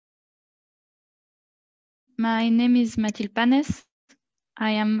My name is Mathilde Panes.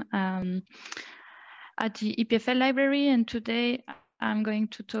 I am at the EPFL library, and today I'm going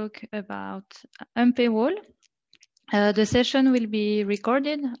to talk about Unpaywall. The session will be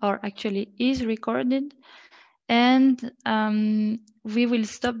recorded, or actually is recorded, and we will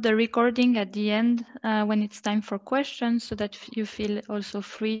stop the recording at the end when it's time for questions, so that you feel also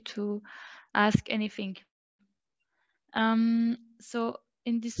free to ask anything. So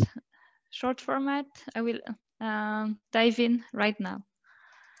in this short format, I will dive in right now.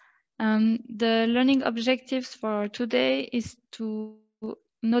 The learning objectives for today is to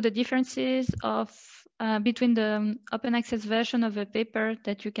know the differences of between the open access version of a paper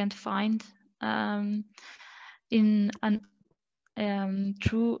that you can find in an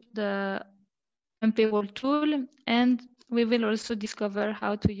through the Unpaywall tool, and we will also discover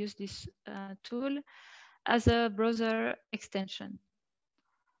how to use this tool as a browser extension.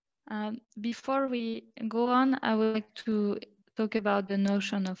 Before we go on, I would like to talk about the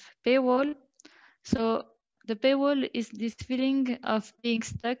notion of paywall. So the paywall is this feeling of being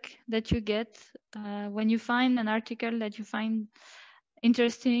stuck that you get when you find an article that you find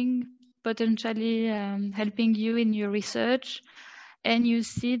interesting, potentially helping you in your research, and you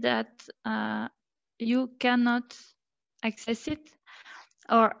see that you cannot access it,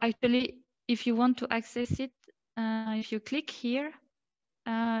 or actually, if you want to access it, if you click here,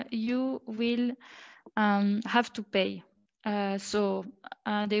 you will have to pay. So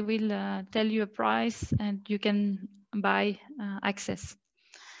they will tell you a price and you can buy access.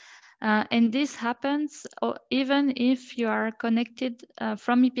 And this happens even if you are connected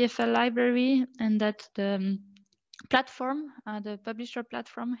from EPFL library, and that the platform, the publisher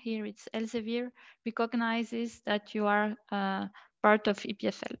platform, here it's Elsevier, recognizes that you are part of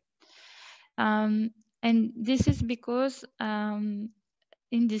EPFL. And this is because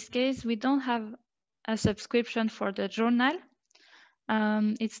in this case, we don't have a subscription for the journal.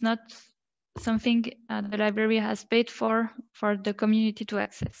 It's not something the library has paid for the community to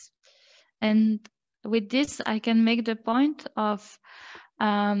access. And with this, I can make the point of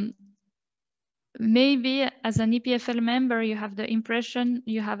maybe as an EPFL member, you have the impression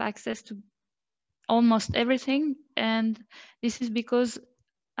you have access to almost everything. And this is because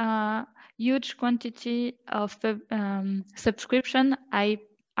huge quantity of subscription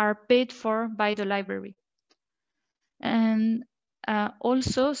are paid for by the library. And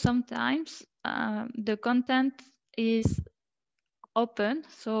also sometimes the content is open.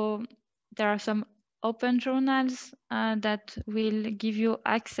 So there are some open journals that will give you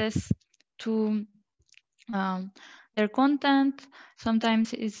access to their content.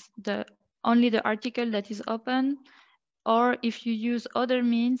 Sometimes it's only the article that is open. Or if you use other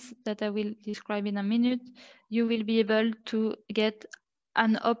means that I will describe in a minute, you will be able to get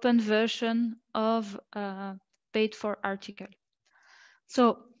an open version of a paid for article.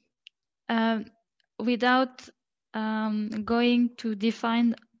 So without going to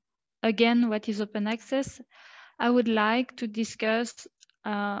define again what is open access, I would like to discuss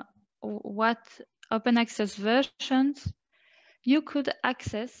what open access versions you could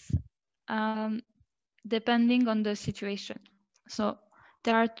access depending on the situation. So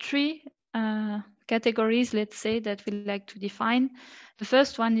there are three categories, let's say, that we like to define. The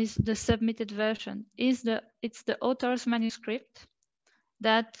first one is the submitted version. It's the author's manuscript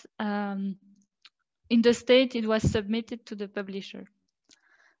that in the state it was submitted to the publisher.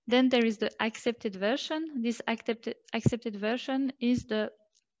 Then there is the accepted version. This accepted version is the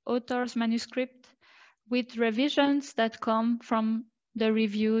author's manuscript with revisions that come from the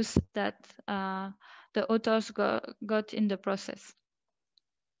reviews that the authors got in the process.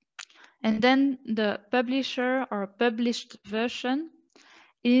 And then the publisher or published version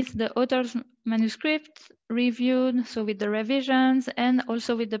is the author's manuscript reviewed, so with the revisions and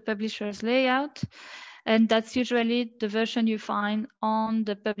also with the publisher's layout. And that's usually the version you find on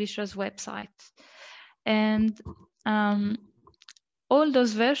the publisher's website. And all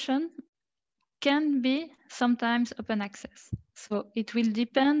those versions can be sometimes open access. So it will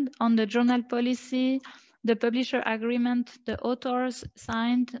depend on the journal policy, the publisher agreement the authors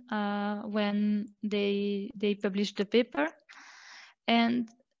signed when they published the paper. And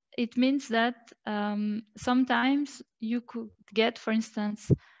it means that sometimes you could get, for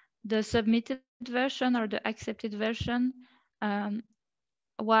instance, the submitted version or the accepted version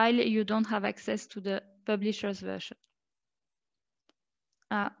while you don't have access to the publisher's version.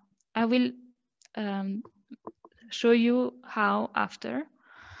 I will show you how after.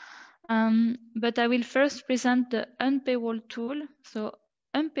 But I will first present the Unpaywall tool. So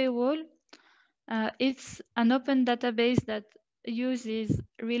Unpaywall, it's an open database that uses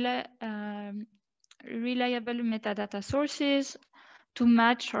reliable metadata sources to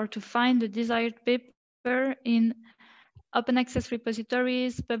match or to find the desired paper in open access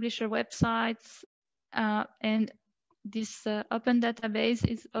repositories, publisher websites, and this open database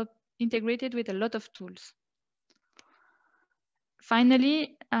is integrated with a lot of tools.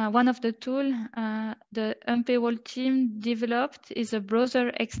 Finally, one of the tools the Unpaywall team developed is a browser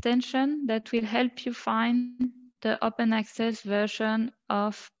extension that will help you find the open access version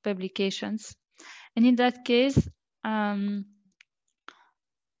of publications. And in that case,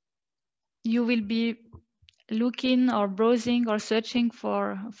 you will be looking or browsing or searching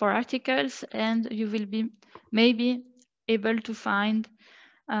for articles, and you will be maybe able to find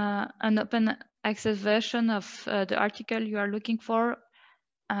an open access version of the article you are looking for,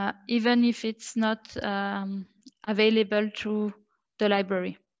 even if it's not available through the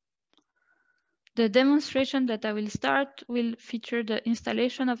library. The demonstration that I will start will feature the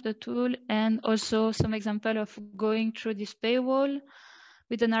installation of the tool and also some example of going through this paywall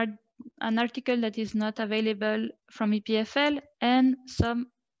with an article that is not available from EPFL and some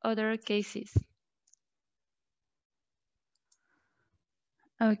other cases.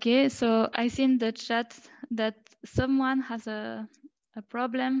 Okay, so I see in the chat that someone has a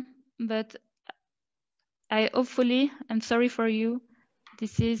problem, but I'm sorry for you.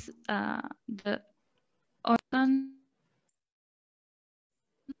 This is the option.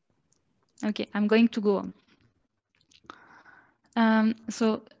 Okay, I'm going to go on.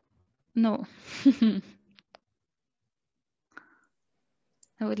 So no,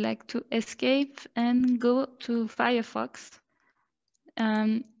 I would like to escape and go to Firefox.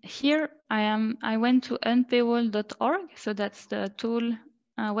 Here I went to unpaywall.org, so that's the tool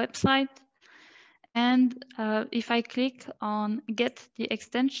website. And if I click on get the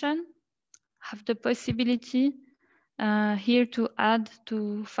extension, I have the possibility here to add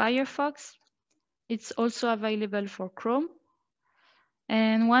to Firefox. It's also available for Chrome.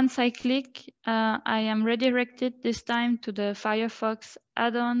 And once I click, I am redirected this time to the Firefox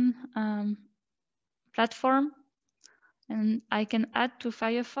add-on platform. And I can add to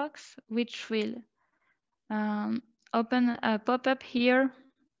Firefox, which will open a pop-up here,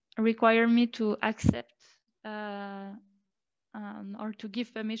 require me to accept or to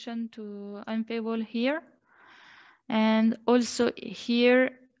give permission to Unpaywall here. And also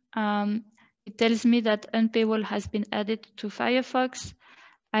here, it tells me that Unpaywall has been added to Firefox.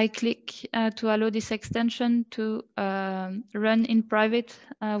 I click to allow this extension to run in private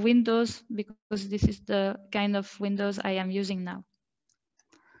windows, because this is the kind of Windows I am using now.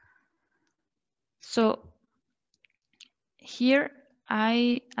 So here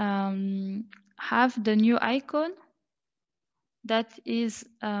I have the new icon that is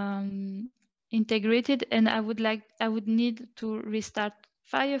integrated, and I would need to restart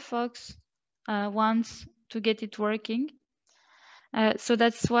Firefox once to get it working. So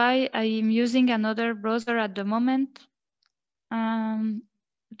that's why I am using another browser at the moment,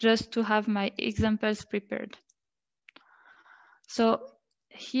 just to have my examples prepared. So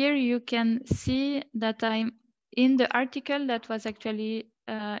here you can see that I'm in the article that was actually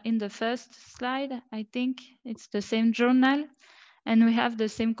in the first slide. I think it's the same journal, and we have the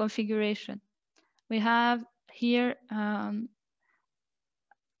same configuration. We have here, I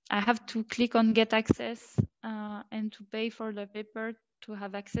have to click on get access and to pay for the paper to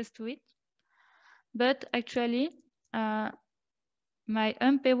have access to it. But actually, my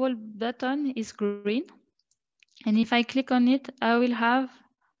Unpaywall button is green. And if I click on it, I will have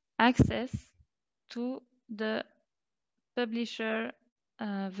access to the publisher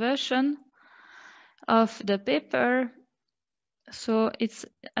version of the paper. So it's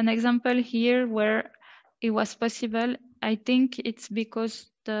an example here where it was possible. I think it's because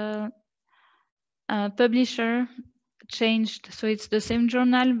the publisher changed. So it's the same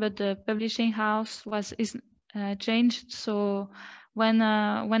journal, but the publishing house is changed. So when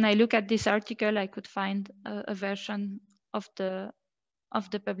I look at this article, I could find a version of the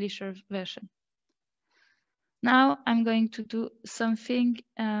publisher version. Now I'm going to do something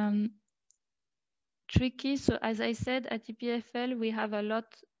tricky. So as I said, at EPFL, we have a lot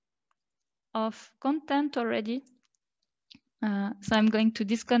of content already. So I'm going to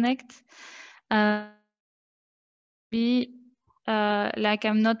disconnect. Be like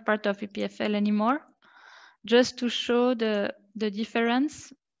I'm not part of EPFL anymore, just to show the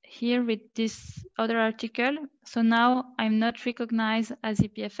difference here with this other article. So now I'm not recognized as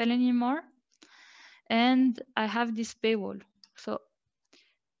EPFL anymore, and I have this paywall. So,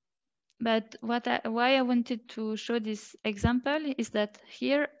 but why I wanted to show this example is that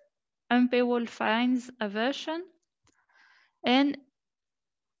here Unpaywall finds a version, and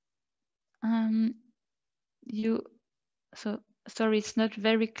so sorry, it's not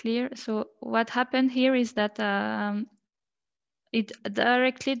very clear. So what happened here is that it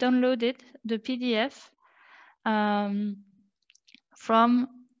directly downloaded the PDF from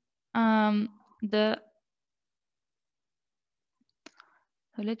the.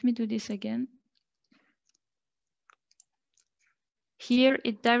 So let me do this again. Here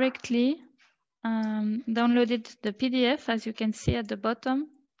it directly downloaded the PDF, as you can see at the bottom,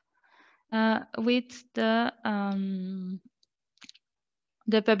 with the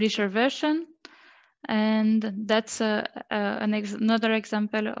publisher version, and that's another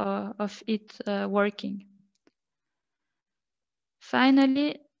example of it working.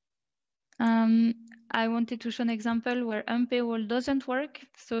 Finally, I wanted to show an example where Unpaywall doesn't work.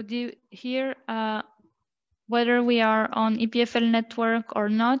 So here, whether we are on EPFL network or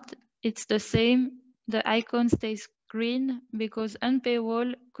not, it's the same. The icon stays green because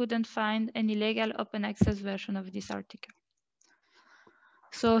Unpaywall couldn't find any legal open access version of this article.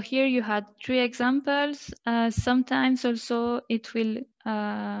 So here you had 3 examples. Sometimes also it will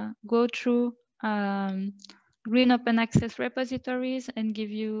go through green open access repositories and give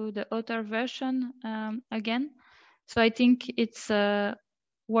you the author version again. So I think it's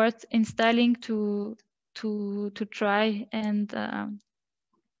worth installing to try and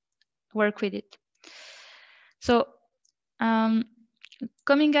work with it. So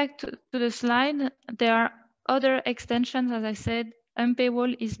coming back to the slide, there are other extensions. As I said,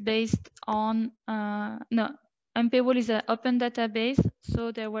 Unpaywall is based on Unpaywall is an open database.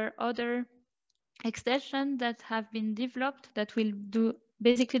 So there were other extensions that have been developed that will do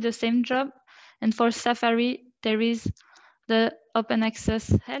basically the same job. And for Safari, there is the open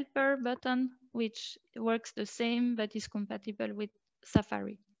access helper button, which works the same but is compatible with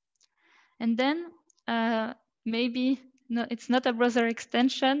Safari. And then maybe no, it's not a browser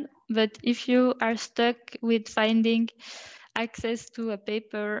extension, but if you are stuck with finding access to a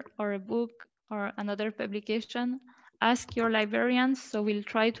paper or a book or another publication, ask your librarians. So we'll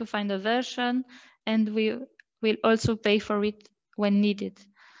try to find a version, and we will also pay for it when needed.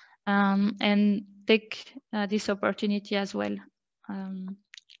 And take this opportunity as well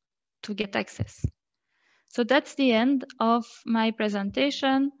to get access. So that's the end of my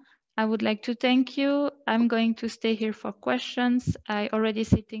presentation. I would like to thank you. I'm going to stay here for questions. I already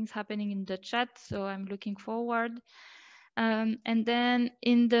see things happening in the chat, so I'm looking forward. And then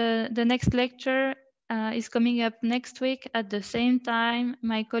in the next lecture is coming up next week at the same time.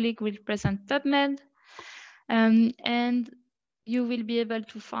 My colleague will present Pubmed, and you will be able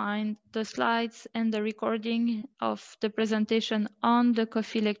to find the slides and the recording of the presentation on the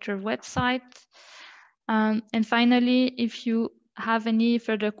Coffee Lecture website. And finally, if you have any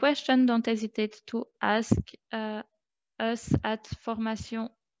further question, don't hesitate to ask us at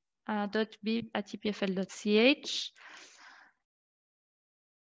formation.bib@epfl.ch.